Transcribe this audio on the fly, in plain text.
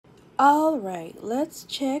All right, let's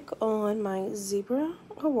check on my ZEBRA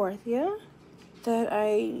HAWORTHIA that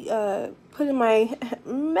I put in my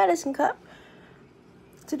medicine cup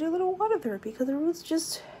to do a little water therapy because the roots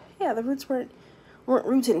just, yeah, the roots weren't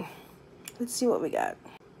rooting. Let's see what we got.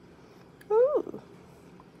 Ooh.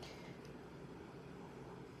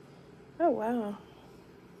 Oh, wow.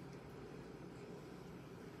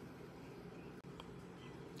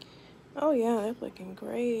 Oh, yeah, they're looking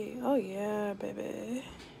great. Oh, yeah, baby.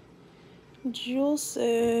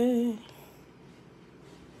 Juicy.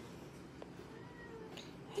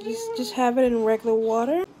 Just have it in regular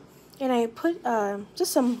water. And I put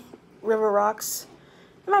just some river rocks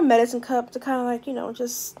in my medicine cup to kind of like, you know,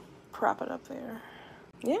 just prop it up there.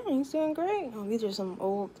 Yeah, he's doing great. Oh, these are some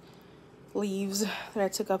old leaves that I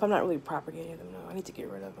took up. I'm not really propagating them, no. I need to get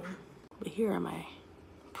rid of them. But here are my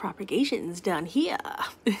propagations down here.